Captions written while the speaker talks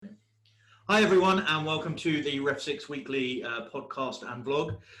Hi everyone, and welcome to the Ref6 Weekly podcast and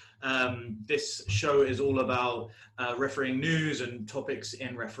vlog. This show is all about refereeing news and topics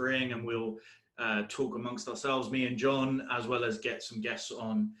in refereeing, and we'll talk amongst ourselves, me and John, as well as get some guests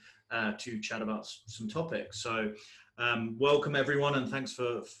on to chat about some topics. So welcome everyone, and thanks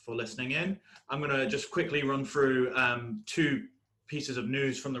for listening in. I'm going to just quickly run through two pieces of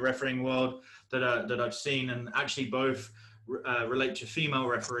news from the refereeing world that I've seen, and actually both relate to female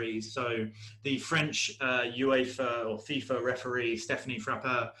referees. So the French UEFA or FIFA referee Stephanie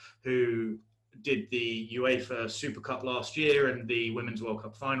Frappart, who did the UEFA Super Cup last year and the Women's World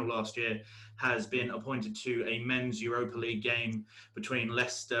Cup final last year, has been appointed to a men's Europa League game between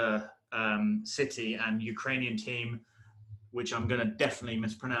Leicester City and Ukrainian team, which I'm going to definitely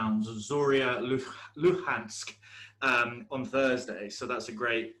mispronounce, Zoria Luhansk, on Thursday. So that's a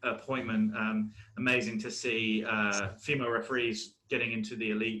great appointment. Amazing to see female referees getting into the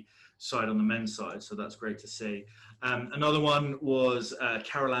elite side on the men's side. So that's great to see. Another one was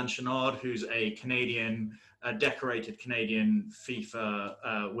Caroline Chenard, who's a Canadian, decorated Canadian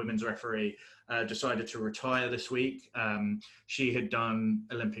FIFA women's referee, decided to retire this week. She had done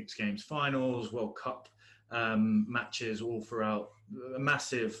Olympics Games finals, World Cup matches all throughout, a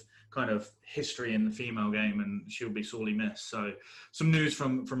massive kind of history in the female game, and she'll be sorely missed. So some news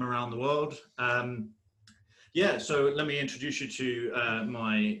from around the world. So let me introduce you to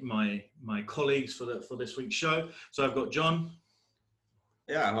my colleagues for this week's show. So I've got John.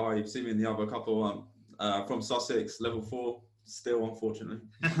 Yeah, hi. You've seen me in the other couple from Sussex, level 4, still unfortunately.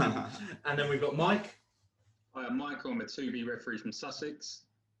 And then we've got Mike. Hi, I'm Michael. I'm a 2B referee from Sussex.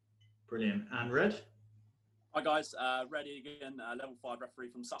 Brilliant. And Red. Hi guys, Reddy again, level 5 referee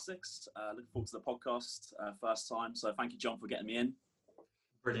from Sussex. Looking forward to the podcast, first time. So thank you, John, for getting me in.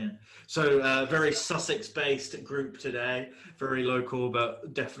 Brilliant. So very Sussex-based group today, very local,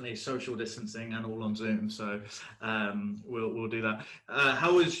 but definitely social distancing and all on Zoom. So we'll do that.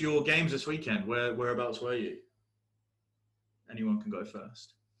 How was your games this weekend? Whereabouts were you? Anyone can go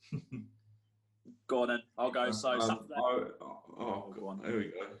first. Go on then. I'll go. So Saturday. Go on. There we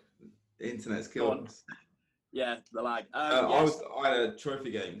go. The internet's killed us. Yeah, the lag. Yes. I had a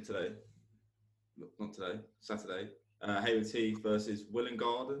trophy game today. Not today, Saturday. Hayward Heath versus Willing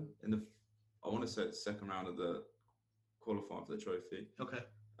Garden in the, I want to say it's second round of the qualifying for the trophy. Okay.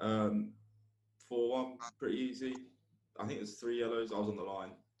 4-1, pretty easy. I think it was 3 yellows. I was on the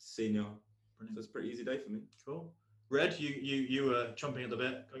line, senior. Brilliant. So it's a pretty easy day for me. Cool. Red, you were chomping at the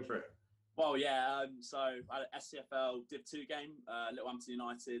bit. Go for it. Well, yeah. So I had an SCFL Div 2 game, Littlehampton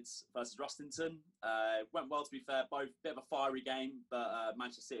United versus Rustington. Went well, to be fair. Both bit of a fiery game, but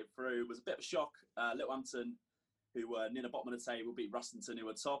managed to see it through. It was a bit of a shock. Littlehampton, who were near the bottom of the table, beat Rustington, who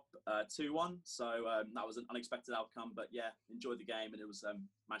were top 2-1. So that was an unexpected outcome. But yeah, enjoyed the game, and it was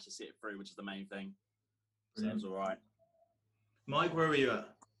managed to see it through, which is the main thing. So it was all right. Mike, where were you at?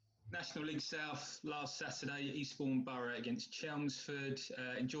 National League South last Saturday, Eastbourne Borough against Chelmsford.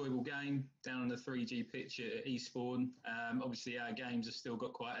 Enjoyable game down on the 3G pitch at Eastbourne. Obviously, our games have still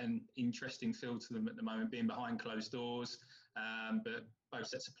got quite an interesting feel to them at the moment, being behind closed doors. But both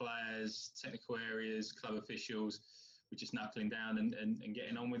sets of players, technical areas, club officials, we're just knuckling down and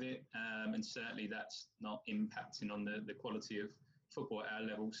getting on with it. And certainly that's not impacting on the quality of football at our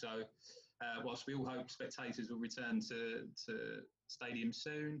level. So whilst we all hope spectators will return to stadium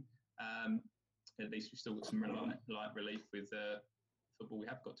soon, at least we've still got some light relief with football we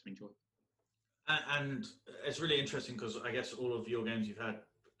have got to enjoy. And it's really interesting because I guess all of your games you've had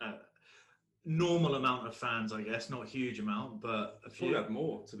normal amount of fans, I guess, not a huge amount, but a few. Probably had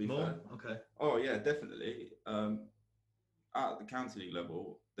more, to be fair. Okay. Oh yeah, definitely. At the county league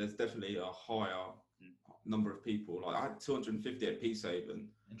level, there's definitely a higher number of people. Like I had 250 at Peacehaven.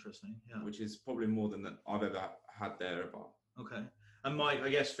 Interesting, yeah. Which is probably more than I've ever had there ever. Okay. And Mike, I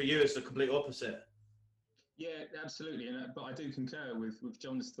guess for you it's the complete opposite. Yeah, absolutely. But I do concur with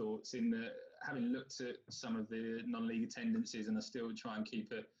John's thoughts in that, having looked at some of the non-league attendances, and I still try and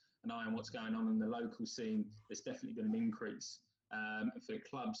keep an eye on what's going on in the local scene, there's definitely been an increase. For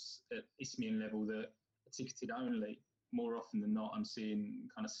clubs at Isthmian level that are ticketed only, more often than not, I'm seeing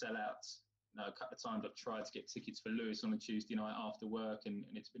kind of sellouts. A couple of times I've tried to get tickets for Lewis on a Tuesday night after work, and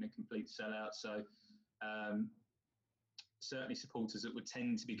it's been a complete sellout. So certainly supporters that would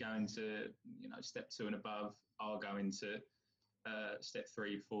tend to be going to, step 2 and above are going to step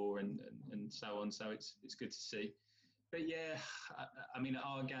 3, 4 and so on. So it's good to see. But yeah, I mean, at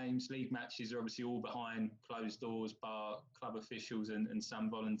our games, league matches are obviously all behind closed doors, bar club officials and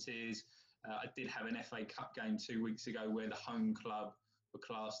some volunteers. I did have an FA Cup game 2 weeks ago where the home club were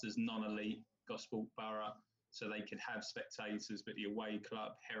classed as non-elite Gosport Borough, so they could have spectators, but the away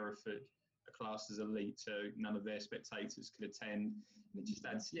club, Hereford, classed as elite, so none of their spectators could attend. And it just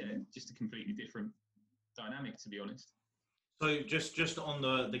adds, just a completely different dynamic, to be honest. So just on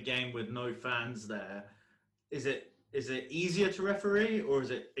the game with no fans there, is it easier to referee, or is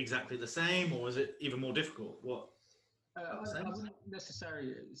it exactly the same, or is it even more difficult? What? I wouldn't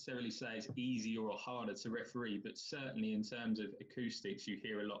necessarily say it's easier or harder to referee, but certainly in terms of acoustics, you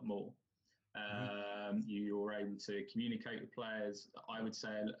hear a lot more. You're able to communicate with players, I would say,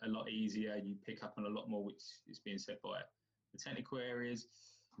 a lot easier. You pick up on a lot more which is being said by the technical areas.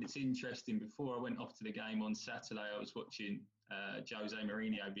 It's interesting, before I went off to the game on Saturday, I was watching Jose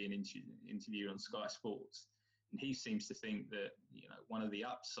Mourinho being interviewed on Sky Sports. And he seems to think that, one of the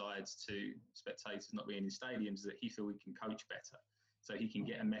upsides to spectators not being in stadiums is that he feels he can coach better. So he can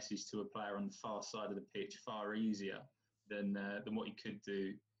get a message to a player on the far side of the pitch far easier than what he could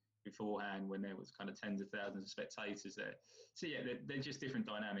do beforehand when there was kind of tens of thousands of spectators there. So they're just different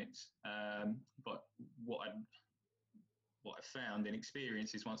dynamics. But what I found in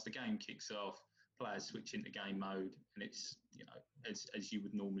experience is once the game kicks off, players switch into game mode, and it's as you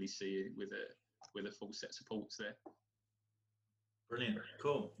would normally see it with a full set of supports there. Brilliant,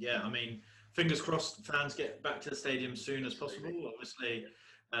 cool. Yeah, I mean, fingers crossed fans get back to the stadium as soon as possible. Obviously,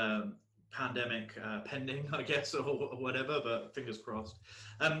 pandemic pending, I guess, or whatever, but fingers crossed.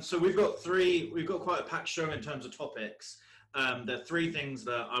 So we've got quite a packed show in terms of topics. There are three things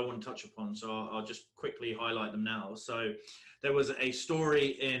that I want to touch upon, so I'll just quickly highlight them now. So there was a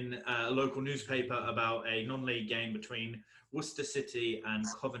story in a local newspaper about a non-league game between Worcester City and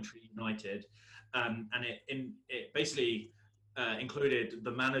Coventry United, and it basically included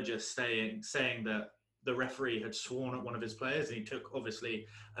the manager saying that the referee had sworn at one of his players, and he took obviously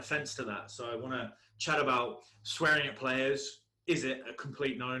offence to that. So I want to chat about swearing at players. Is it a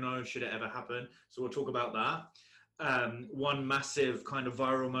complete no-no? Should it ever happen? So we'll talk about that. One massive kind of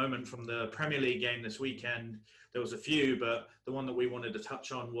viral moment from the Premier League game this weekend, there was a few, but the one that we wanted to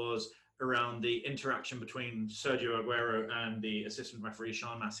touch on was around the interaction between Sergio Aguero and the assistant referee,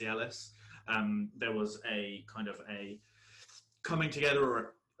 Sean Massey-Ellis. There was a kind of a coming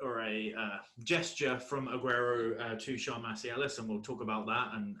together or a gesture from Aguero to Sean Massey-Ellis, and we'll talk about that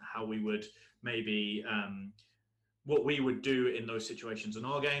and how we would maybe, what we would do in those situations in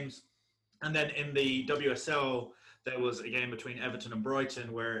our games. And then in the WSL, there was a game between Everton and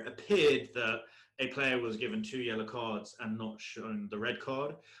Brighton where it appeared that a player was given 2 yellow cards and not shown the red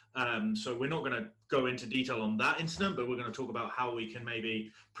card. So we're not going to go into detail on that incident, but we're going to talk about how we can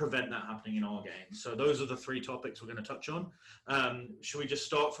maybe prevent that happening in our game. So those are the three topics we're going to touch on. Should we just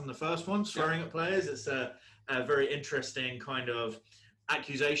start from the first one, swearing at players? It's a very interesting kind of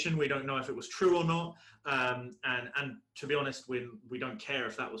accusation. We don't know if it was true or not. And to be honest, we don't care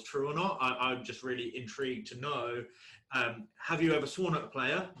if that was true or not. I'm just really intrigued to know, have you ever sworn at a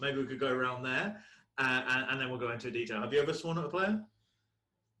player? Maybe we could go around there and then we'll go into detail. Have you ever sworn at a player?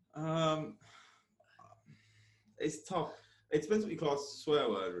 It's tough. It depends what you class as a swear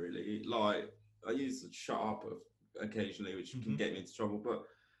word, really. Like, I use shut up occasionally, which can get me into trouble, but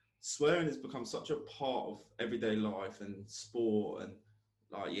swearing has become such a part of everyday life and sport, and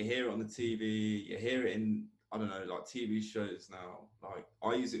like you hear it on the TV, you hear it in, I don't know, like TV shows now. Like,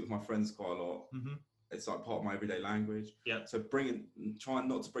 I use it with my friends quite a lot. It's like part of my everyday language. Yeah. So trying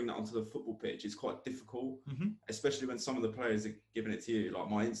not to bring that onto the football pitch is quite difficult, especially when some of the players are giving it to you. Like,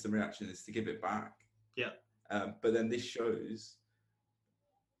 my instant reaction is to give it back. Yeah. But then this shows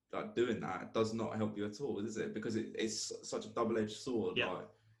like doing that does not help you at all, does it? Because it's such a double-edged sword. Yeah. Like,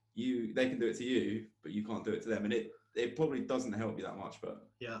 they can do it to you, but you can't do it to them, and it probably doesn't help you that much. But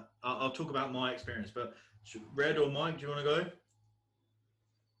yeah, I'll talk about my experience. But Red or Mike, do you want to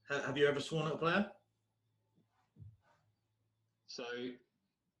go? Have you ever sworn at a player? So,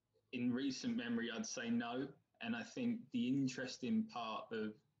 in recent memory, I'd say no. And I think the interesting part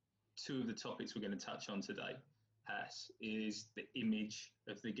of two of the topics we're going to touch on today, is the image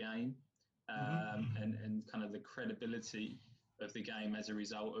of the game and kind of the credibility of the game as a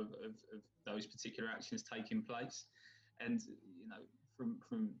result of those particular actions taking place. And,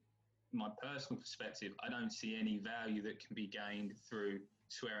 from my personal perspective, I don't see any value that can be gained through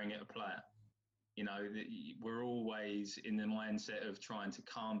swearing at a player. We're always in the mindset of trying to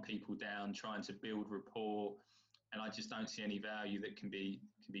calm people down, trying to build rapport, and I just don't see any value that can be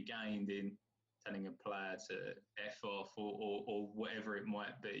gained in telling a player to F off or whatever it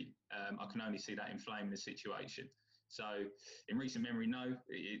might be. I can only see that inflaming the situation. So in recent memory, no,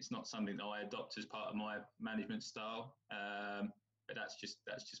 it's not something that I adopt as part of my management style. But that's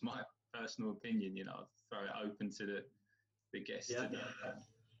just my personal opinion. I'll throw it open to the guests today.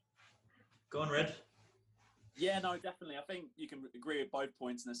 Go on, Red. Yeah, no, definitely. I think you can agree with both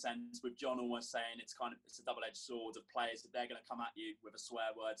points in a sense. With John almost saying it's a double-edged sword of players that they're going to come at you with a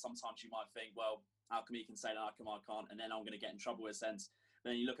swear word. Sometimes you might think, well, how come he can say that? How come I can't? And then I'm going to get in trouble in a sense.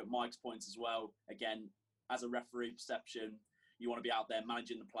 Then you look at Mike's points as well. Again, as a referee perception, you want to be out there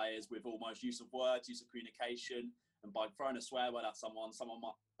managing the players with almost use of words, use of communication, and by throwing a swear word at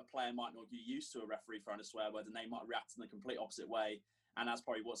a player might not be used to a referee throwing a swear word, and they might react in the complete opposite way. And that's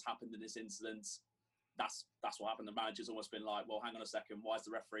probably what's happened in this incident. That's what happened. The manager's almost been like, well, hang on a second, why is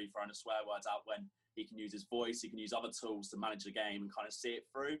the referee throwing the swear words out when he can use his voice, he can use other tools to manage the game and kind of see it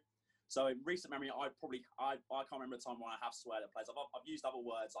through. So in recent memory, I can't remember a time when I have sweared at players. I've used other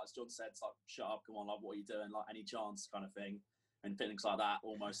words, like as John said, it's like, shut up, come on, like, what are you doing? Like, any chance kind of thing. And things like that,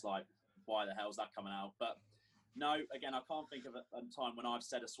 almost like, why the hell's that coming out? But no, again, I can't think of a time when I've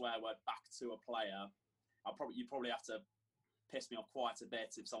said a swear word back to a player. You probably have to piss me off quite a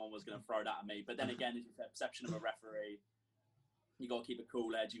bit if someone was going to throw that at me. But then again, if you have perception of a referee, you got to keep a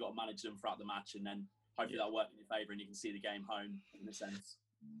cool edge. You got to manage them throughout the match, and then hopefully that'll work in your favour, and you can see the game home in a sense.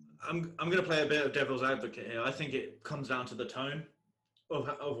 I'm going to play a bit of devil's advocate here. I think it comes down to the tone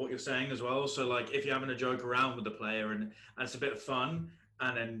of what you're saying as well. So like if you're having a joke around with the player and it's a bit of fun,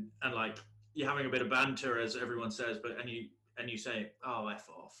 and like you're having a bit of banter, as everyone says, and you say, oh, F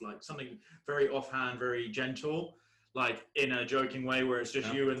off, like something very offhand, very gentle, like in a joking way where it's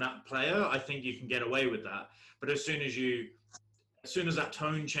just you and that player, I think you can get away with that. But as soon as that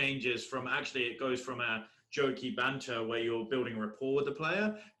tone changes from actually, it goes from a jokey banter where you're building rapport with the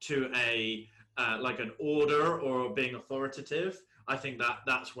player to a like an order or being authoritative, I think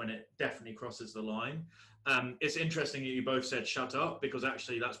that's when it definitely crosses the line. It's interesting that you both said shut up, because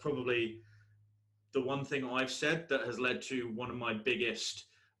actually that's probably the one thing I've said that has led to one of my biggest,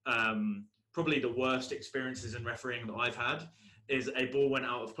 probably the worst experiences in refereeing that I've had, is a ball went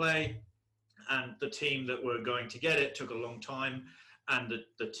out of play and the team that were going to get it took a long time, and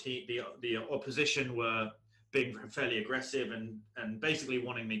the opposition were being fairly aggressive and basically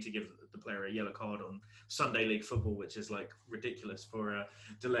wanting me to give the player a yellow card on Sunday League football, which is like ridiculous for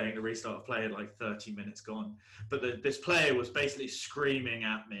delaying the restart of play at like 30 minutes gone. But this player was basically screaming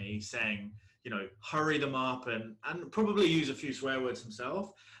at me saying, hurry them up and probably use a few swear words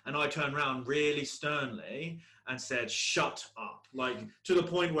himself. And I turned around really sternly and said, shut up. Like to the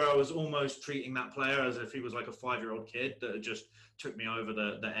point where I was almost treating that player as if he was like a 5-year-old kid that just took me over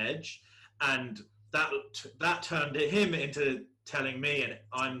the edge. And that turned him into telling me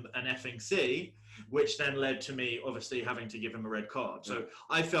I'm an effing C, which then led to me obviously having to give him a red card. So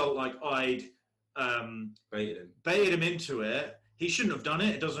I felt like I'd baited him into it. He shouldn't have done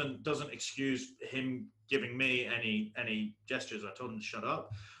it. It doesn't excuse him giving me any gestures. I told him to shut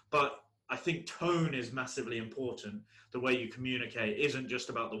up. But I think tone is massively important. The way you communicate isn't just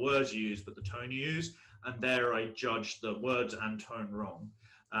about the words you use, but the tone you use. And there I judged the words and tone wrong.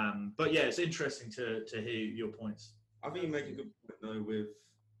 But yeah, it's interesting to hear your points. I think you make a good point though with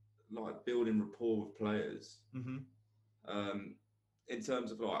like building rapport with players. Mm-hmm. In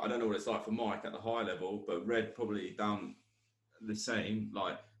terms of like, I don't know what it's like for Mike at the high level, but Red probably down the same.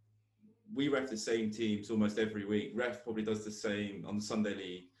 Like we ref the same teams almost every week. Ref probably does the same on the Sunday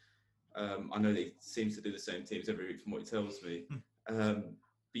League. I know that he seems to do the same teams every week from what he tells me.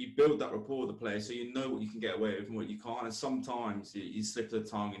 But you build that rapport with the player, so you know what you can get away with and what you can't. And sometimes you slip the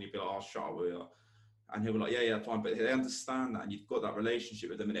tongue and you be like, oh, shut up, will you? And he'll be like, yeah, fine. But they understand that, and you've got that relationship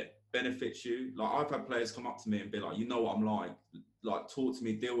with them, and it benefits you. Like I've had players come up to me and be like, you know what I'm like talk to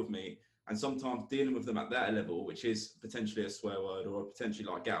me, deal with me. And sometimes dealing with them at that level, which is potentially a swear word or potentially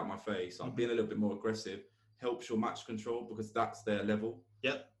like get out of my face, like being a little bit more aggressive, helps your match control because that's their level.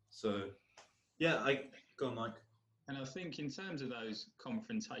 Yep. So, yeah, go on, Mike. And I think in terms of those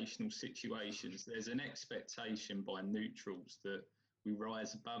confrontational situations, there's an expectation by neutrals that we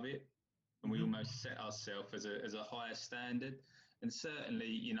rise above it, and we almost set ourselves as a higher standard. And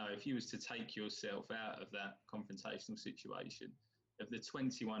certainly, if you was to take yourself out of that confrontational situation, of the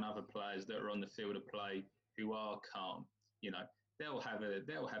 21 other players that are on the field of play who are calm, they'll have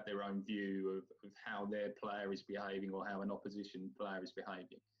their own view of how their player is behaving or how an opposition player is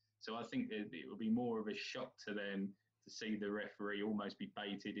behaving. So I think it will be more of a shock to them to see the referee almost be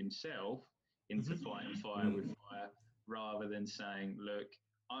baited himself into fighting fire with fire, rather than saying, look,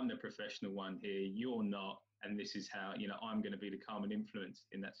 I'm the professional one here, you're not, and this is how, I'm going to be the calming influence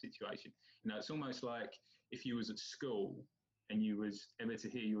in that situation. It's almost like if you was at school and you was ever to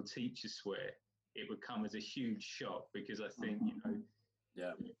hear your teacher swear, it would come as a huge shock, because I think,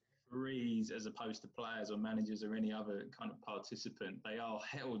 referees, as opposed to players or managers or any other kind of participant, they are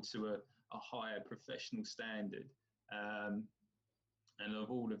held to a higher professional standard. And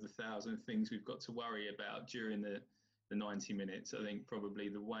of all of the 1,000 things we've got to worry about during the 90 minutes, I think probably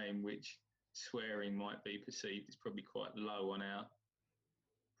the way in which swearing might be perceived is probably quite low on our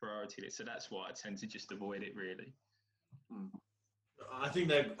priority list. So that's why I tend to just avoid it, really. I think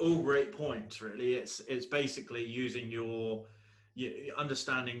they're all great points, really. It's basically using your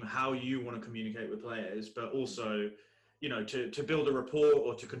understanding how you want to communicate with players, but also, to build a rapport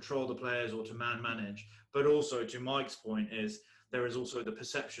or to control the players or to manage. But also, to Mike's point, is there is also the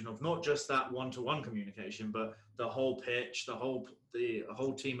perception of not just that one-to-one communication, but the whole pitch, the whole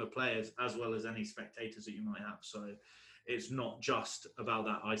team of players, as well as any spectators that you might have. So it's not just about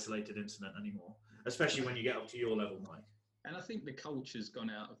that isolated incident anymore, especially when you get up to your level, Mike. And I think the culture's gone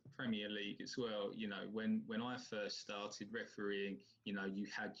out of the Premier League as well. When I first started refereeing, you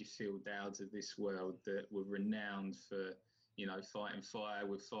had your Phil Dowds of this world that were renowned for, fighting fire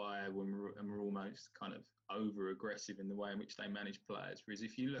with fire and were almost kind of over-aggressive in the way in which they manage players. Whereas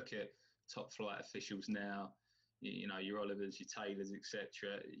if you look at top flight officials now, your Olivers, your Taylors,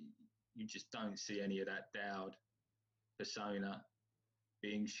 etc., you just don't see any of that Dowd persona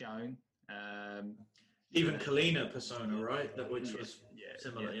being shown. Even Kalina persona, right? Which was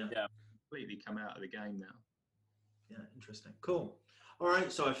similar, Yeah. Completely come out of the game now. Yeah, interesting. Cool. All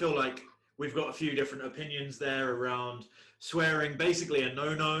right, so I feel like we've got a few different opinions there around swearing, basically a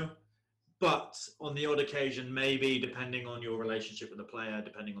no-no, but on the odd occasion, maybe depending on your relationship with the player,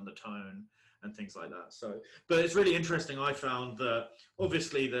 depending on the tone and things like that. So, but it's really interesting. I found that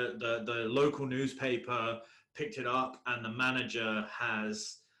obviously the local newspaper picked it up and the manager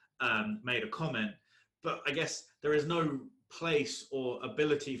has made a comment, but I guess there is no place or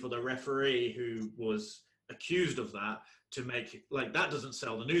ability for the referee who was accused of that to make, like, that doesn't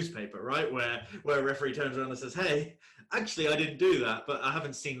sell the newspaper, right? Where a referee turns around and says, hey, actually, I didn't do that, but I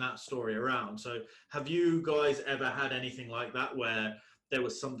haven't seen that story around. So have you guys ever had anything like that where there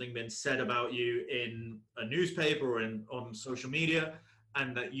was something been said about you in a newspaper or on social media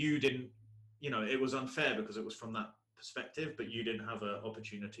and that you didn't, it was unfair because it was from that perspective, but you didn't have an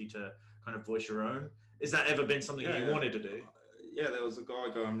opportunity to kind of voice your own? Is that ever been something you wanted to do? Yeah, there was a guy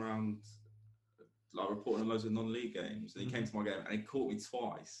going around like reporting on loads of non-league games, and he came to my game and he caught me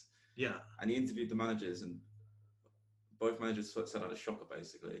twice. Yeah. And he interviewed the managers, and both managers said I had a shocker,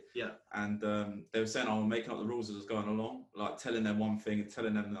 basically. Yeah. And they were saying, I'm making up the rules as I was going along, like telling them one thing and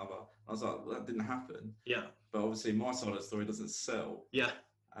telling them another. I was like, well, that didn't happen. Yeah. But obviously my side of the story doesn't sell. Yeah.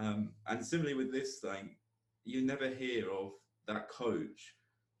 And similarly with this thing, you never hear of that coach,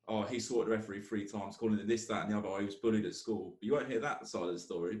 he saw the referee 3 times, calling it this, that, and the other. He was bullied at school. But you won't hear that side of the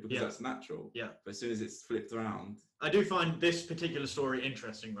story because that's natural. Yeah. But as soon as it's flipped around, I do find this particular story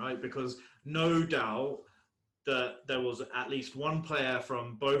interesting, right? Because no doubt that there was at least one player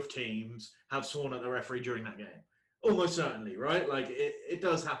from both teams have sworn at the referee during that game. Almost certainly, right? Like it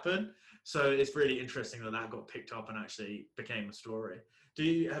does happen. So it's really interesting that got picked up and actually became a story.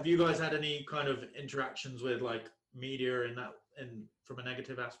 Have you guys had any kind of interactions with like media from a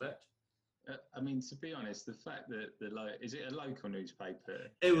negative aspect? I mean, to be honest, the fact that is it a local newspaper?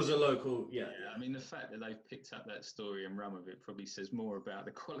 It was a local, yeah. I mean, the fact that they've picked up that story and run with it probably says more about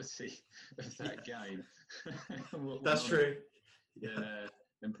the quality of that game. That's true.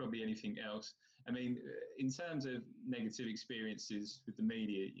 Than probably anything else. I mean, in terms of negative experiences with the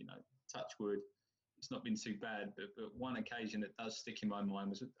media, touch wood, it's not been too bad. But one occasion that does stick in my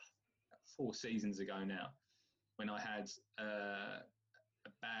mind was 4 seasons ago now, when I had a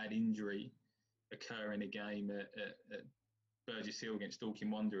bad injury occur in a game at Burgess Hill against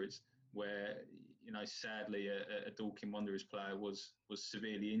Dorking Wanderers, where sadly a Dorking Wanderers player was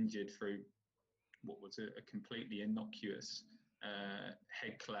severely injured through what was a completely innocuous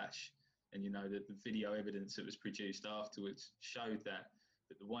head clash, and the video evidence that was produced afterwards showed that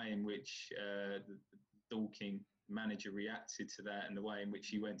the way in which the Dorking manager reacted to that and the way in which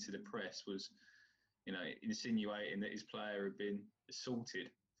he went to the press was insinuating that his player had been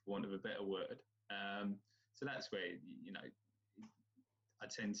assaulted, for want of a better word. So that's where, I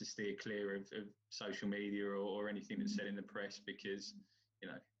tend to steer clear of social media or anything that's said in the press because,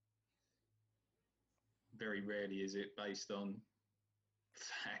 very rarely is it based on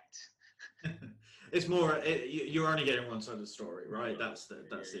fact. It's more, you're only getting one side of the story, right? That's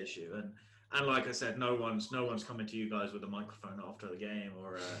the issue. And like I said, no one's coming to you guys with a microphone after the game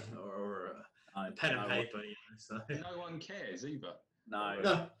or a pen and paper. So. No one cares either.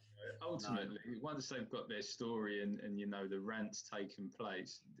 No. Ultimately, once they've got their story and the rant's taken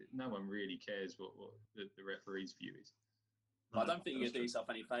place, no one really cares what the referee's view is. I don't think you do yourself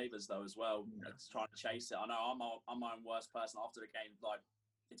any favours though, as well. Trying to chase it. I know I'm my own worst person after the game. Like,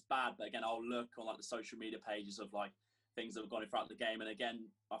 it's bad, but again, I'll look on like the social media pages of like things that have gone in throughout the game. And again,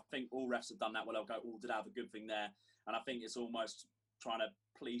 I think all refs have done that. Well, they'll go, oh, did I have a good thing there? And I think it's almost trying to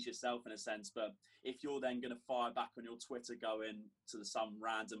please yourself in a sense. But if you're then going to fire back on your Twitter going to some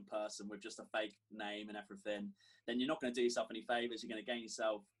random person with just a fake name and everything, then you're not going to do yourself any favours. You're going to gain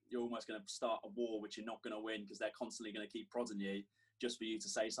yourself, you're almost going to start a war which you're not going to win, because they're constantly going to keep prodding you just for you to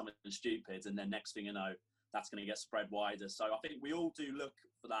say something stupid. And then next thing you know, that's going to get spread wider. So I think we all do look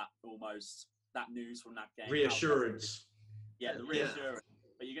for that, almost that news from that game. Reassurance. Yeah, the reassurance.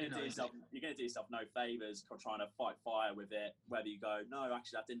 But you're going to do yourself no favours trying to fight fire with it. Whether you go, no,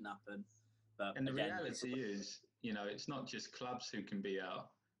 actually that didn't happen. But and the reality is, it's not just clubs who can be our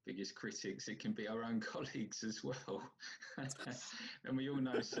biggest critics. It can be our own colleagues as well. And we all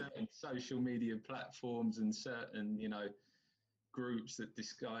know certain social media platforms and certain, groups that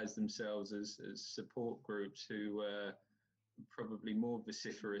disguise themselves as support groups who are probably more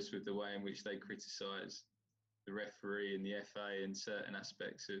vociferous with the way in which they criticise the referee and the FA and certain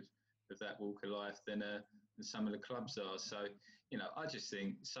aspects of that walk of life than some of the clubs are. So, I just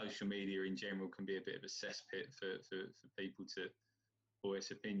think social media in general can be a bit of a cesspit for people to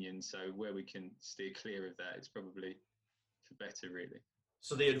voice opinions. So where we can steer clear of that, it's probably for better, really.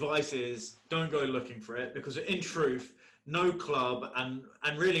 So the advice is don't go looking for it, because in truth, no club and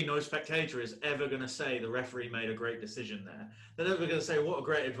really no spectator is ever going to say the referee made a great decision there. They're never going to say what a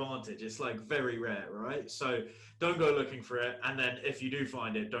great advantage. It's like very rare, right? So don't go looking for it. And then if you do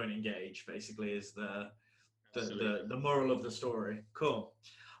find it, don't engage, basically, is the moral of the story. Cool.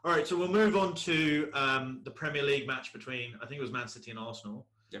 All right, so we'll move on to the Premier League match between, I think it was Man City and Arsenal,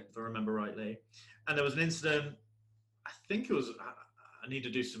 if I remember rightly. And there was an incident, I think it was... I need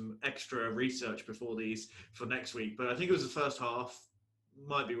to do some extra research before these for next week, but I think it was the first half.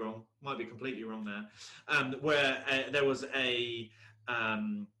 Might be wrong. Might be completely wrong there. Where there was a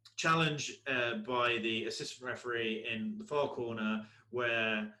challenge by the assistant referee in the far corner,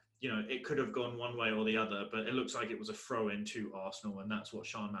 where it could have gone one way or the other, but it looks like it was a throw-in to Arsenal, and that's what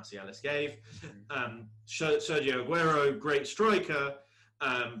Sean Macialis gave. Sergio Aguero, great striker,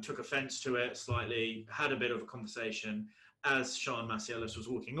 took offence to it slightly, had a bit of a conversation. As Sean Macialis was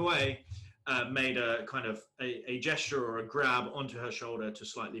walking away, made a kind of a gesture or a grab onto her shoulder to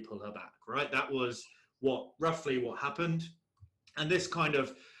slightly pull her back, right? That was roughly what happened. And this kind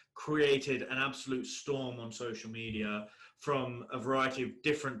of created an absolute storm on social media from a variety of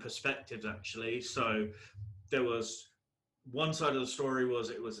different perspectives, actually. So there was one side of the story was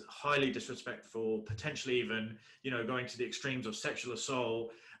it was highly disrespectful, potentially even, going to the extremes of sexual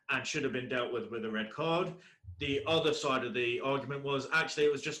assault, and should have been dealt with a red card. The other side of the argument was actually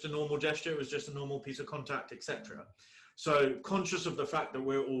it was just a normal gesture, it was just a normal piece of contact, etc. So conscious of the fact that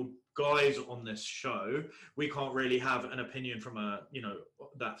we're all guys on this show, we can't really have an opinion from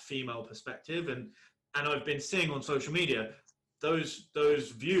that female perspective. And I've been seeing on social media, those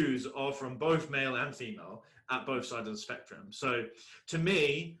views are from both male and female at both sides of the spectrum. So to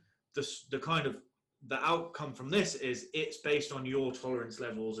me, the outcome from this is it's based on your tolerance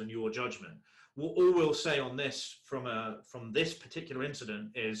levels and your judgment. All we'll say on this from this particular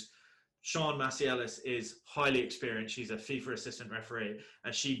incident is Sean Macialis is highly experienced. She's a FIFA assistant referee,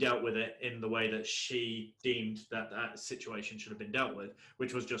 and she dealt with it in the way that she deemed that situation should have been dealt with,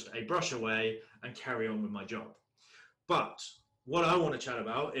 which was just a brush away and carry on with my job. But what I want to chat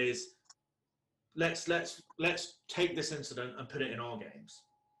about is let's take this incident and put it in our games,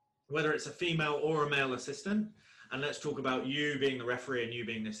 whether it's a female or a male assistant, and let's talk about you being the referee and you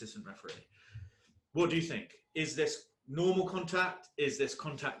being the assistant referee. What do you think? Is this normal contact? Is this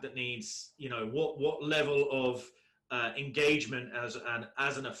contact that needs, what level of engagement as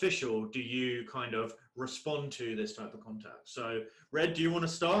an official do you kind of respond to this type of contact? So, Red, do you want to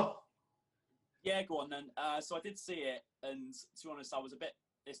start? Yeah, go on then. So I did see it, and to be honest, I was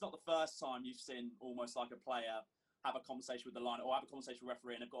it's not the first time you've seen almost like a player have a conversation with the line or have a conversation with the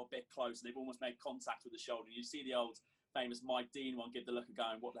referee and they've got a bit close and they've almost made contact with the shoulder. You see the old famous Mike Dean one, give the look of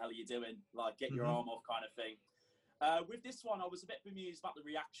going, what the hell are you doing? Like, get your arm off kind of thing. With this one, I was a bit bemused about the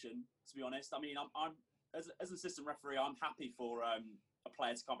reaction, to be honest. I mean, I'm as an assistant referee, I'm happy for a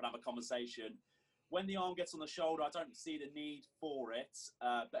player to come and have a conversation. When the arm gets on the shoulder, I don't see the need for it.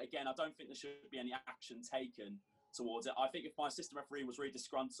 But again, I don't think there should be any action taken towards it. I think if my assistant referee was really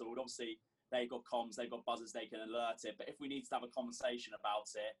disgruntled, obviously they've got comms, they've got buzzers, they can alert it. But if we need to have a conversation about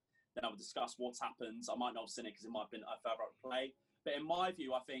it, then I would discuss what's happened. I might not have seen it because it might have been a further out play. But in my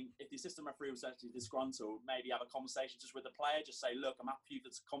view, I think if the assistant referee was actually disgruntled, maybe have a conversation just with the player, just say, look, I'm happy for you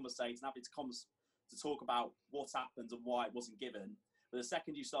to conversate and happy to talk about what happened and why it wasn't given. But the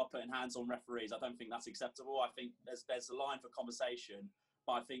second you start putting hands on referees, I don't think that's acceptable. I think there's a line for conversation,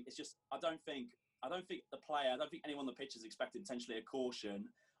 but I think it's just, I don't think I don't think anyone on the pitch is expecting potentially a caution.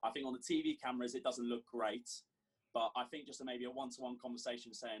 I think on the TV cameras, it doesn't look great. But I think just maybe a one-to-one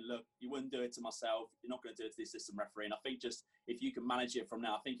conversation saying, look, you wouldn't do it to myself. You're not going to do it to the assistant referee. And I think just if you can manage it from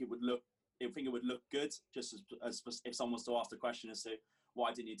now, I think it would look good. Just as if someone was to ask the question as to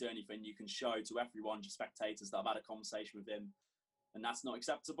why didn't you do anything, you can show to everyone, just spectators, that I've had a conversation with him, and that's not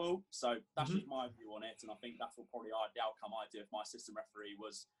acceptable. So that's just my view on it. And I think that's probably the outcome I'd do if my assistant referee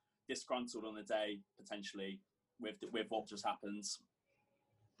was disgruntled on the day, potentially, with what just happened.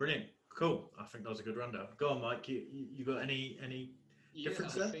 Brilliant. Cool. I think that was a good rundown. Go on, Mike. You got any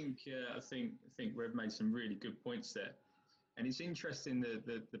difference there? I think Rev made some really good points there. And it's interesting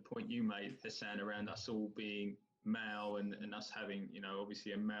the point you made, Hassan, around us all being male and us having,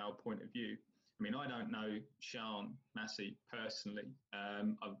 obviously a male point of view. I mean, I don't know Sian Massey personally.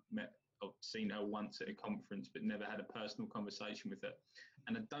 I've seen her once at a conference, but never had a personal conversation with her.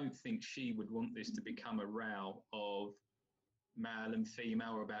 And I don't think she would want this to become a row of male and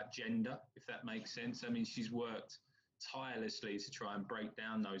female or about gender, if that makes sense. I mean, she's worked tirelessly to try and break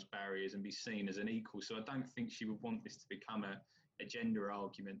down those barriers and be seen as an equal. So I don't think she would want this to become a gender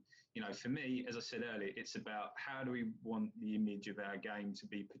argument. For me, as I said earlier, it's about how do we want the image of our game to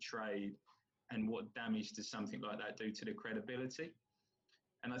be portrayed, and what damage does something like that do to the credibility?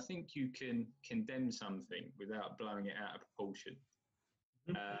 And I think you can condemn something without blowing it out of proportion.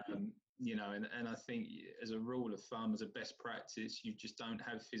 And I think as a rule of thumb, as a best practice, you just don't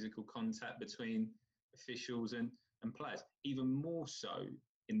have physical contact between officials and players. Even more so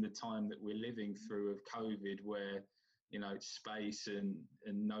in the time that we're living through of COVID, where, space and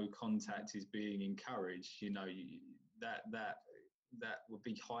no contact is being encouraged, that would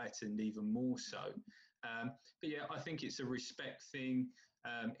be heightened even more so. But yeah, I think it's a respect thing.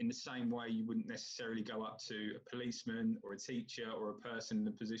 In the same way you wouldn't necessarily go up to a policeman or a teacher or a person in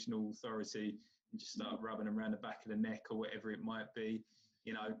a position of authority and just start rubbing them around the back of the neck or whatever it might be,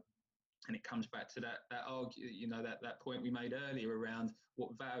 and it comes back to that point we made earlier around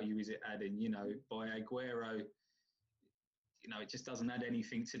what value is it adding, by Aguero, it just doesn't add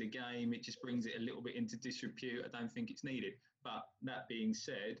anything to the game. It just brings it a little bit into disrepute. I don't think it's needed. But that being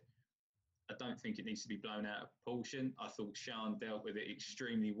said, I don't think it needs to be blown out of proportion. I thought Sian dealt with it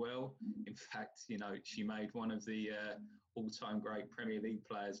extremely well. In fact, she made one of the all-time great Premier League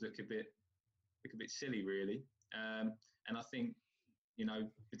players look a bit silly, really. And I think,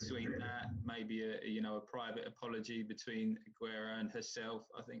 between that, maybe a private apology between Aguero and herself,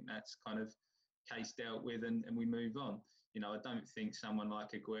 I think that's kind of case dealt with, and we move on. I don't think someone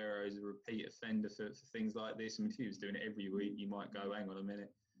like Aguero is a repeat offender for things like this. I mean, if he was doing it every week, you might go, hang on a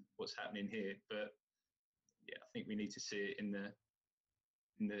minute, what's happening here? But yeah, I think we need to see it in the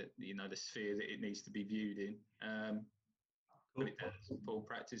sphere that it needs to be viewed in. Put it down as full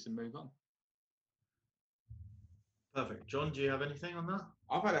practice and move on. Perfect. John, do you have anything on that?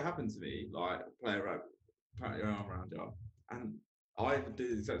 I've had it happen to me, like player pat your arm around you, and I would do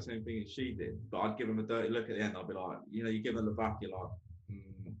the exact same thing as she did, but I'd give them a dirty look at the end. I'd be like, you give them the back, you're like,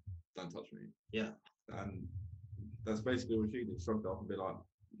 don't touch me. Yeah. And that's basically what she did. Shrugged off and be like,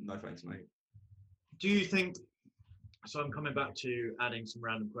 no thanks, mate. Do you think, so I'm coming back to adding some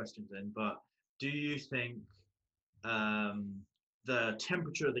random questions in, but do you think the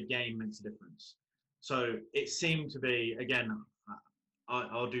temperature of the game makes a difference? So it seemed to be, again,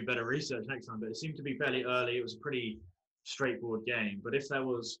 I'll do better research next time, but it seemed to be fairly early. It was a pretty straightforward game. But if there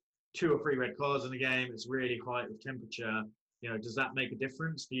was 2 or 3 red cards in the game, it's really high with temperature. Does that make a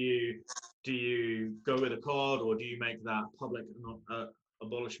difference? Do you go with a card, or do you make that public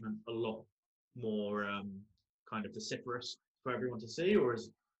abolishment a lot more kind of vociferous for everyone to see, or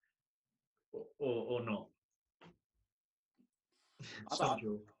not?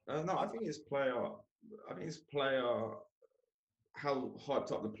 No, I think it's player. How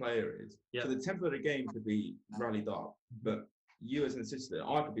hyped up the player is. Yeah. So the tempo of the game could be rallied up, but you as an assistant,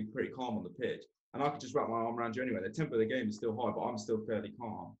 I could be pretty calm on the pitch, and I could just wrap my arm around you anyway. The tempo of the game is still high, but I'm still fairly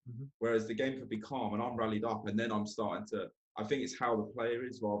calm. Whereas the game could be calm and I'm rallied up, and then I'm starting to. I think it's how the player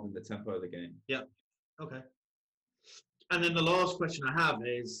is rather than the tempo of the game. Yeah. Okay. And then the last question I have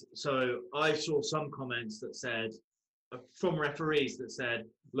is, so I saw some comments that said, from referees that said,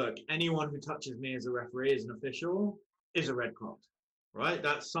 look, anyone who touches me as a referee, as an official, is a red card, right?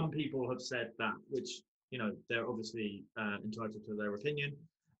 That some people have said that, which, they're obviously entitled to their opinion.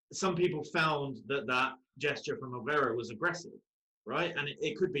 Some people found that gesture from Aguero was aggressive, right? And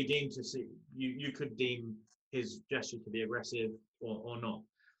it could be deemed to see, you could deem his gesture to be aggressive or not.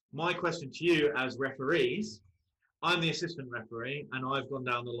 My question to you as referees, I'm the assistant referee, and I've gone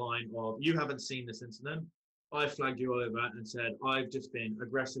down the line of, you haven't seen this incident. I flagged you over and said, I've just been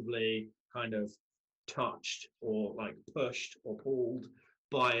aggressively kind of touched or like pushed or pulled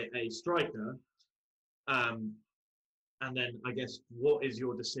by a striker, and then I guess what is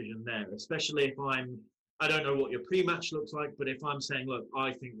your decision there? Especially if I don't know what your pre-match looks like, but if I'm saying, look,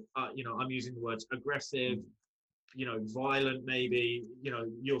 I think I'm using the words aggressive, violent, maybe,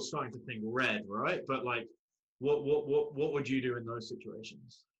 you're starting to think red, right? But like, what would you do in those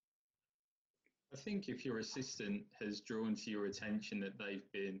situations? I think if your assistant has drawn to your attention that they've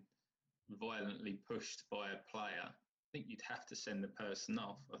been violently pushed by a player, I think you'd have to send the person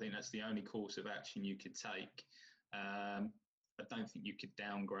off. I think that's the only course of action you could take. I don't think you could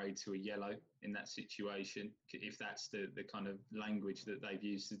downgrade to a yellow in that situation if that's the kind of language that they've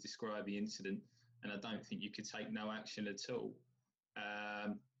used to describe the incident. And I don't think you could take no action at all.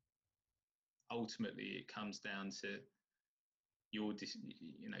 Ultimately, it comes down to your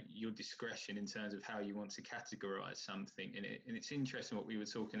discretion in terms of how you want to categorise something. And it's interesting what we were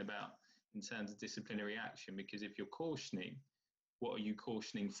talking about in terms of disciplinary action, because if you're cautioning, what are you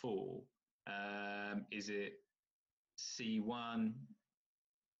cautioning for? Is it C1,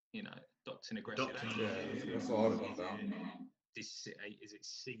 doctrine aggressive action? Yeah, that's what I would want down. Is it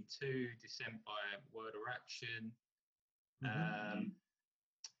C2, dissent by word or action?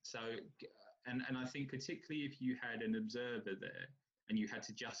 So, and I think particularly if you had an observer there and you had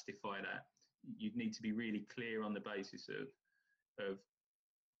to justify that, you'd need to be really clear on the basis of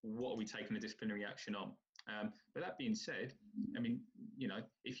what are we taking a disciplinary action on. But that being said, I mean,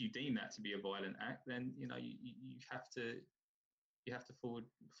 if you deem that to be a violent act, then you have to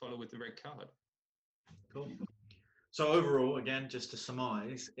follow with the red card. Cool. So overall, again, just to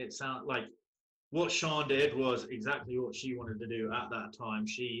surmise, it sounds like what Sian did was exactly what she wanted to do at that time.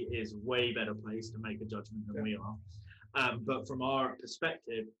 She is way better placed to make a judgment than we are. But from our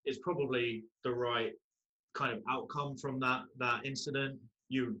perspective, it's probably the right kind of outcome from that incident.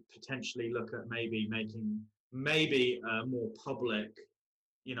 You potentially look at maybe making a more public,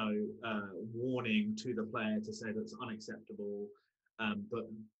 warning to the player to say that's unacceptable, but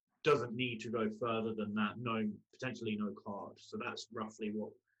doesn't need to go further than that. Potentially no card. So that's roughly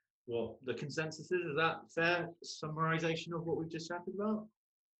what the consensus is. Is that fair summarization of what we've just chatted about?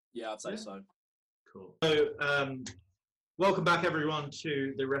 Yeah, I'd say so. Cool. So welcome back everyone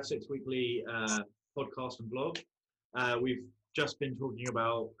to the Ref6 Weekly podcast and blog. We've just been talking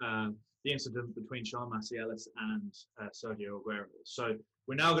about the incident between Sian Massey-Ellis and Sergio Aguero. So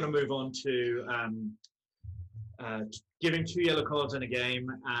we're now going to move on to giving 2 yellow cards in a game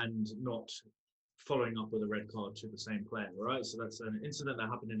and not following up with a red card to the same player, right? So that's an incident that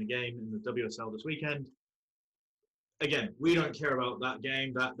happened in a game in the WSL this weekend. Again, we don't care about that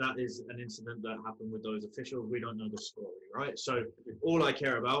game. That is an incident that happened with those officials. We don't know the story, right? So all I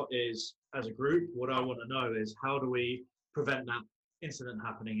care about is, as a group, what I want to know is how do we prevent that incident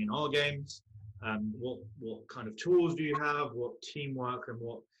happening in our games? What kind of tools do you have? What teamwork and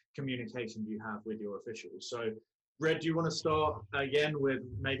what communication do you have with your officials? So, Red, do you want to start again with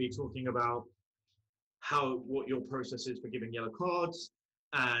maybe talking about what your process is for giving yellow cards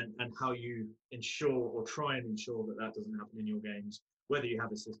and how you ensure or try and ensure that doesn't happen in your games, whether you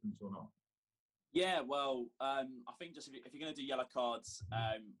have assistants or not? Yeah, well, I think just if you're going to do yellow cards,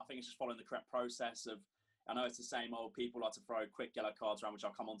 I think it's just following the correct process of, I know it's the same old, people like to throw quick yellow cards around, which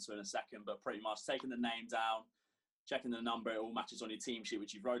I'll come on to in a second, but pretty much taking the name down, checking the number, it all matches on your team sheet,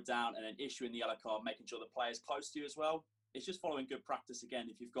 which you've wrote down, and then issuing the yellow card, making sure the player's close to you as well. It's just following good practice. Again,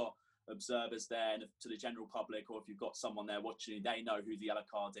 if you've got observers there and to the general public, or if you've got someone there watching you, they know who the yellow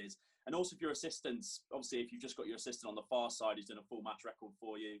card is. And also if your assistants, obviously if you've just got your assistant on the far side who's done a full match record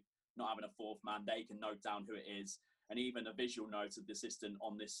for you, not having a fourth man, they can note down who it is, and even a visual note of the assistant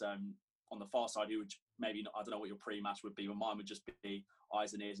on this on the far side, who would maybe not, I don't know what your pre-match would be, but mine would just be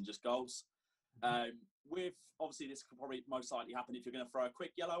eyes and ears and just goals. With obviously this could probably most likely happen if you're going to throw a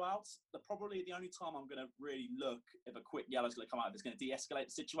quick yellow out. Probably the only time I'm going to really look if a quick yellow is going to come out, if it's going to de-escalate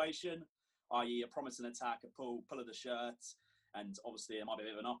the situation, i.e. a promising attack, a pull of the shirt, and obviously there might be a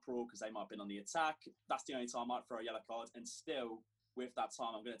bit of an uproar because they might have been on the attack. That's the only time I might throw a yellow card. And still, with that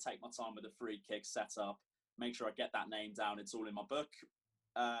time, I'm going to take my time with the free kick setup, make sure I get that name down. It's all in my book.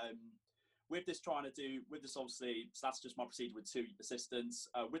 With this obviously, so that's just my procedure with 2 assistants.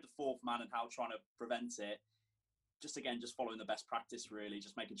 With the fourth man and how trying to prevent it, just following the best practice, really,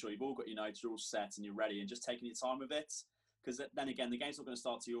 just making sure you've all got your notes, you're all set and you're ready, and just taking your time with it. Because then again, the game's not going to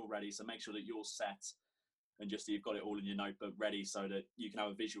start till you're ready, so make sure that you're set and just so you've got it all in your notebook ready so that you can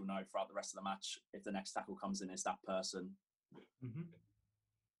have a visual note throughout the rest of the match if the next tackle comes in, it's that person. Mm-hmm.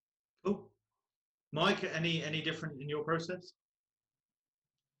 Cool. Mike, any different in your process?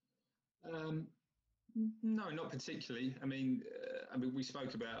 No, not particularly. I mean, we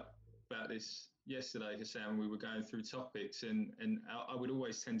spoke about this yesterday, Hassan, we were going through topics, and I would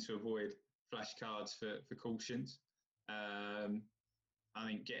always tend to avoid flashcards for cautions. I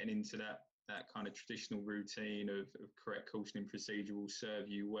think getting into that kind of traditional routine of correct cautioning procedure will serve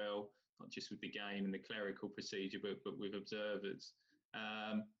you well, not just with the game and the clerical procedure, but with observers.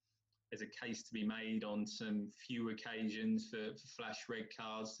 There's a case to be made on some few occasions for flash red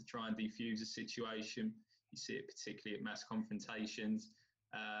cards to try and defuse a situation. You see it particularly at mass confrontations.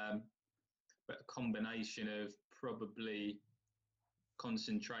 But a combination of probably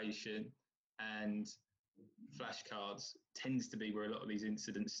concentration and flashcards tends to be where a lot of these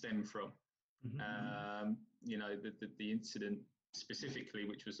incidents stem from. Mm-hmm. The incident specifically,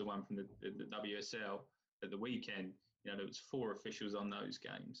 which was the one from the WSL at the weekend, there was 4 officials on those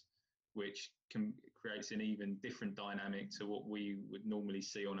games, which creates an even different dynamic to what we would normally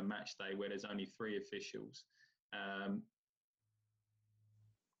see on a match day where there's only 3 officials.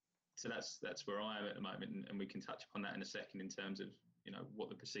 So that's where I am at the moment, and we can touch upon that in a second in terms of what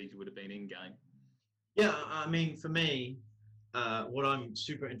the procedure would have been in game. Yeah, I mean, for me, what I'm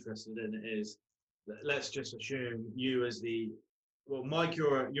super interested in is, let's just assume you as Mike,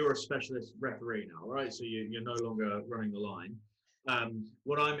 you're a specialist referee now, right? So you're no longer running the line.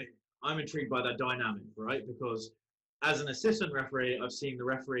 What I'm intrigued by that dynamic, right? Because as an assistant referee, I've seen the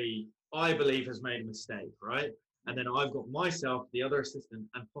referee, I believe, has made a mistake, right? And then I've got myself, the other assistant,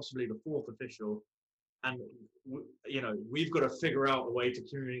 and possibly the 4th official, and we've got to figure out a way to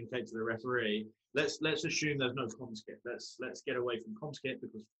communicate to the referee. Let's assume there's no comms kit. Let's get away from comms kit,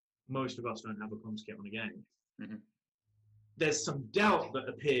 because most of us don't have a comms kit on a game. Mm-hmm. There's some doubt that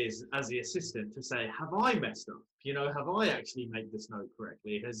appears as the assistant to say, have I messed up? Have I actually made this note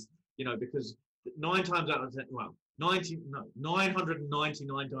correctly? Because 9 times out of 10,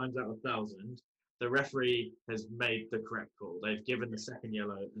 999 times out of 1,000, the referee has made the correct call. They've given the second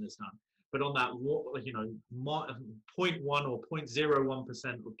yellow and it's done. But on that, 0.1 or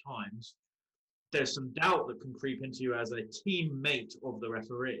 0.01% of times, there's some doubt that can creep into you as a teammate of the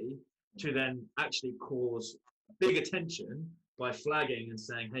referee to then actually cause big attention by flagging and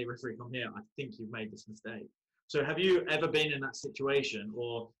saying, hey, referee, come here, I think you've made this mistake. So have you ever been in that situation,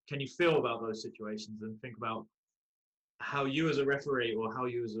 or can you feel about those situations and think about how you as a referee or how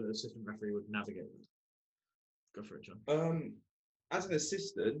you as an assistant referee would navigate them? Go for it, John. As an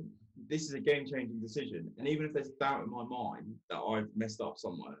assistant, this is a game-changing decision. And even if there's doubt in my mind that I've messed up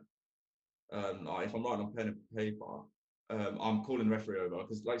somewhere, like if I'm writing on pen and paper, I'm calling the referee over,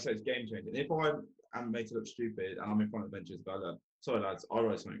 because like I said, it's game-changing. If I am made to look stupid and I'm in front of the benches, go, sorry lads, I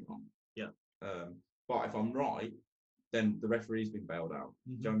wrote something wrong. Yeah. But if I'm right, then the referee's been bailed out.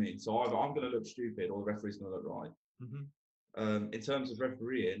 Mm-hmm. Do you know what I mean? So either I'm going to look stupid or the referee's going to look right. Mm-hmm. In terms of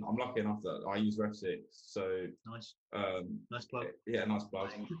refereeing, I'm lucky enough that I use Ref6. So nice. Nice plug. Yeah, nice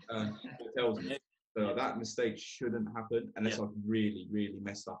plug. It tells me that mistake shouldn't happen unless I've really, really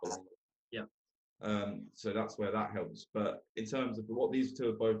messed up along the way. Yeah. So that's where that helps. But in terms of what these two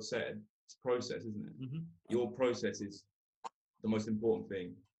have both said, it's process, isn't it? Mm-hmm. Your process is the most important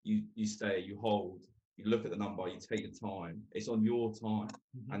thing. You stay, you hold, you look at the number, you take your time. It's on your time.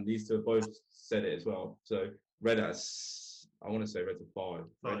 Mm-hmm. And these two have both said it as well. So Red as, I want to say Red's a 5.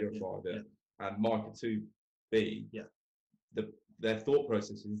 Red, you're a 5, yeah. And Mike a 2B. Yeah. Their thought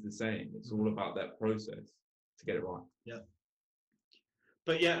process is the same. It's all about that process to get it right. Yeah.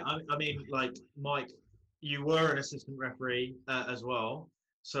 But yeah, I mean, like, Mike, you were an assistant referee as well.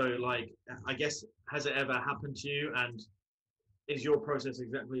 So, like, I guess, has it ever happened to you? And is your process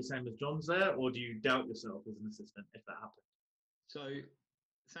exactly the same as John's there? Or do you doubt yourself as an assistant if that happened? So,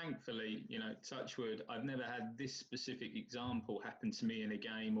 thankfully, touch wood, I've never had this specific example happen to me in a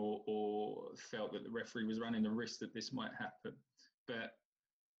game or felt that the referee was running the risk that this might happen. But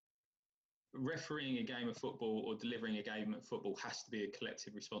refereeing a game of football or delivering a game of football has to be a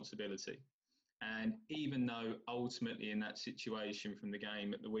collective responsibility. And even though ultimately in that situation from the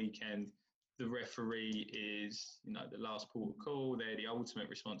game at the weekend, the referee is, the last port of call, they're the ultimate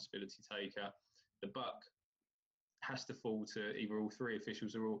responsibility taker, the buck has to fall to either all 3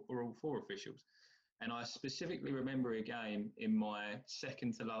 officials or all 4 officials. And I specifically remember a game in my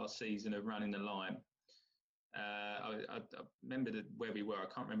second to last season of running the line. I remember where we were. I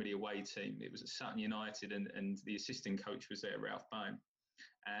can't remember the away team. It was at Sutton United, and the assistant coach was there, Ralph Bone.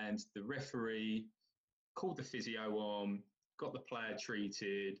 And the referee called the physio on, got the player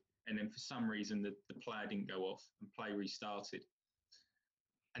treated, and then for some reason the player didn't go off and play restarted.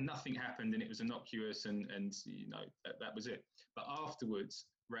 And nothing happened, and it was innocuous, and that was it. But afterwards,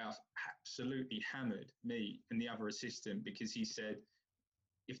 Ralph absolutely hammered me and the other assistant because he said,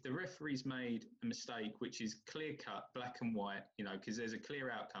 if the referee's made a mistake, which is clear cut, black and white, because there's a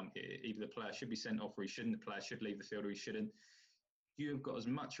clear outcome here, either the player should be sent off or he shouldn't, the player should leave the field or he shouldn't, you've got as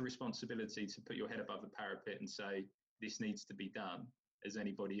much a responsibility to put your head above the parapet and say, this needs to be done, as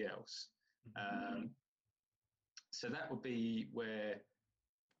anybody else. So that would be where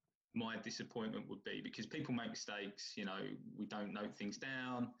my disappointment would be, because people make mistakes, we don't note things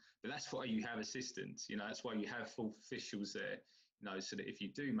down, but that's why you have assistants, that's why you have fourth officials there, so that if you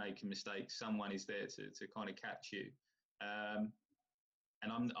do make a mistake, someone is there to kind of catch you.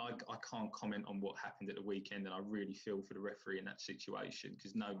 And I can't comment on what happened at the weekend, and I really feel for the referee in that situation,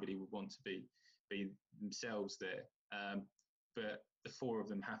 because nobody would want to be themselves there. But the four of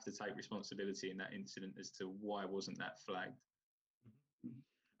them have to take responsibility in that incident as to why wasn't that flagged.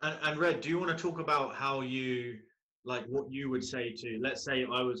 And Red, do you want to talk about how you, like, what you would say to, let's say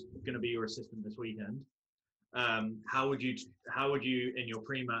I was going to be your assistant this weekend. How would you in your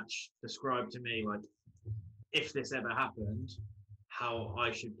pre-match describe to me, like, if this ever happened, how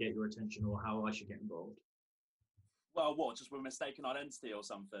I should get your attention or how I should get involved? Well, what, just with mistaken identity or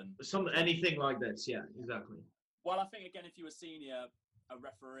something? Anything like this, yeah, exactly. Well, I think, again, if you were a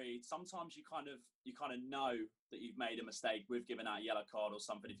referee, sometimes you kind of know that you've made a mistake with giving out a yellow card or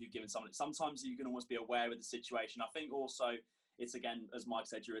something. If you've given something, sometimes you can almost be aware of the situation. I think also it's, again, as Mike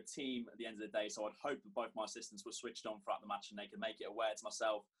said, you're a team at the end of the day. So I'd hope that both my assistants were switched on throughout the match and they could make it aware to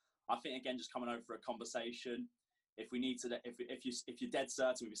myself. I think, again, just coming over for a conversation. If we need to, if you're dead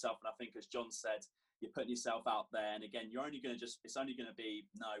certain with yourself, and I think as John said, you're putting yourself out there, and again, you're only going to it's only going to be,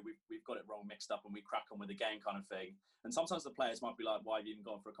 no, we've got it wrong, mixed up, and we crack on with the game kind of thing. And sometimes the players might be like, why have you even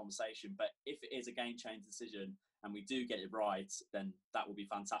gone for a conversation? But if it is a game-changing decision and we do get it right, then that will be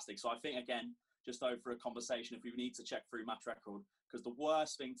fantastic. So I think, again, just over a conversation, if we need to check through match record, because the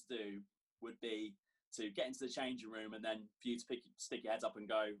worst thing to do would be to get into the changing room and then for you to stick your heads up and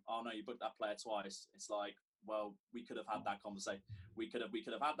go, oh no, you booked that player twice. It's like, well, we could have had that conversation. We could have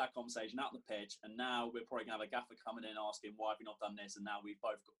had that conversation out on the pitch, and now we're probably going to have a gaffer coming in asking, why have we not done this? And now we've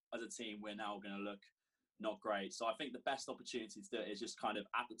both, as a team, we're now going to look not great. So I think the best opportunity to do it is just kind of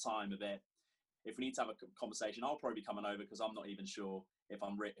at the time of it. If we need to have a conversation, I'll probably be coming over because I'm not even sure if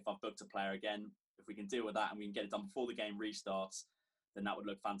I've booked a player again. If we can deal with that and we can get it done before the game restarts, then that would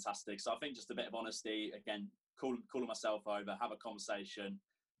look fantastic. So I think just a bit of honesty, again, calling myself over, have a conversation,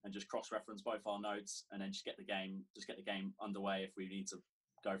 and just cross-reference both our notes, and then just get the game underway if we need to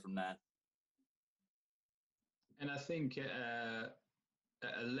go from there. And I think at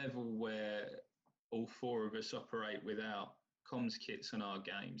a level where all four of us operate without comms kits on our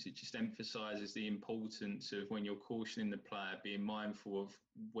games, it just emphasises the importance of, when you're cautioning the player, being mindful of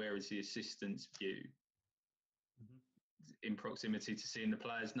where is the assistant's view in proximity to seeing the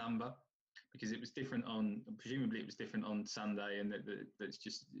player's number. Because it was different presumably it was different on Sunday, and that's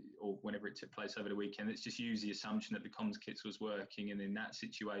just, or whenever it took place over the weekend, let's just use the assumption that the comms kits was working, and in that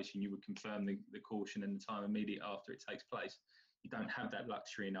situation you would confirm the caution in the time immediate after it takes place. You don't have that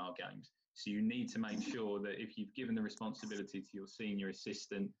luxury in our games. So you need to make sure that if you've given the responsibility to your senior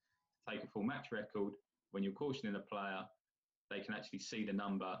assistant to take a full match record, when you're cautioning a player, they can actually see the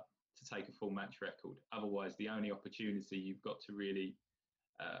number to take a full match record. Otherwise, the only opportunity you've got to really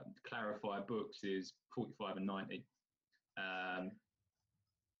clarify books is 45 and 90.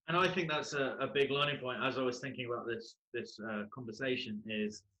 And I think that's a big learning point. As I was thinking about this conversation,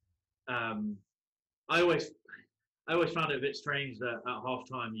 is I always found it a bit strange that at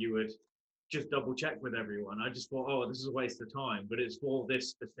halftime you would just double check with everyone. I just thought, oh, this is a waste of time, but it's for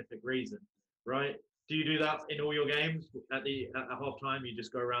this specific reason, right? Do you do that in all your games? At halftime, you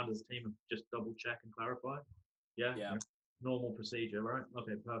just go around as a team and just double check and clarify? Yeah. Normal procedure, right?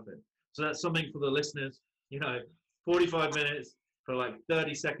 Okay, perfect. So that's something for the listeners, 45 minutes for like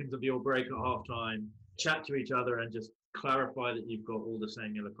 30 seconds of your break at halftime, chat to each other and just clarify that you've got all the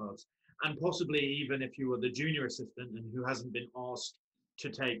same yellow cards. And possibly even if you were the junior assistant and who hasn't been asked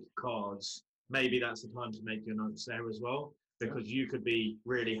to take cards, maybe that's the time to make your notes there as well, because you could be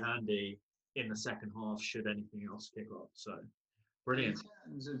really handy in the second half should anything else kick off. So brilliant.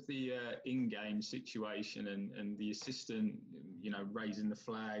 In terms of the in-game situation and the assistant, raising the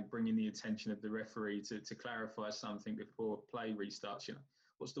flag, bringing the attention of the referee to clarify something before play restarts,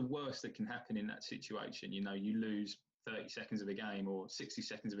 what's the worst that can happen in that situation? You lose 30 seconds of a game or 60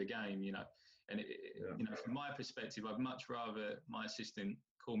 seconds of a game, and from my perspective, I'd much rather my assistant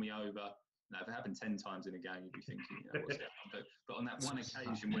call me over. Now, if it happened 10 times in a game, you'd be thinking, what's going on? But on that one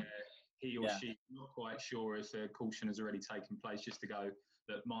occasion where he or she not quite sure if a caution has already taken place, just to go,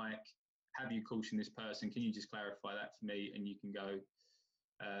 that Mike, have you cautioned this person? Can you just clarify that for me? And you can go,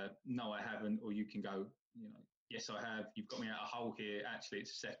 no, I haven't. Or you can go, yes, I have. You've got me out a hole here. Actually,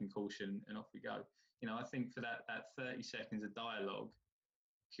 it's a second caution, and off we go. You know, I think for that 30 seconds of dialogue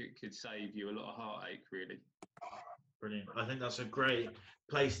could save you a lot of heartache, really. Brilliant. I think that's a great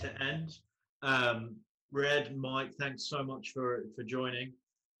place to end. Red, Mike, thanks so much for joining.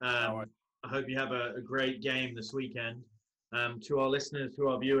 I hope you have a great game this weekend. To our listeners, to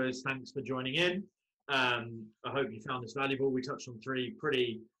our viewers, thanks for joining in. I hope you found this valuable. We touched on 3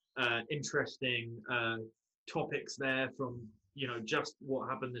 pretty interesting topics there from, you know, just what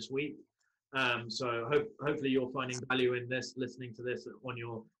happened this week. So hopefully you're finding value in this, listening to this on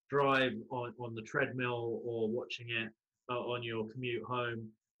your drive, on the treadmill, or watching it on your commute home.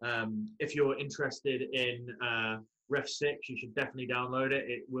 If you're interested in Ref 6, you should definitely download it.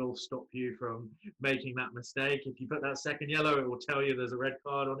 It will stop you from making that mistake. If you put that second yellow, it will tell you there's a red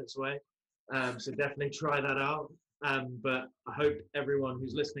card on its way. So definitely try that out. But I hope everyone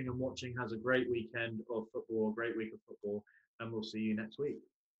who's listening and watching has a great weekend of football, a great week of football, and we'll see you next week.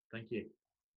 Thank you.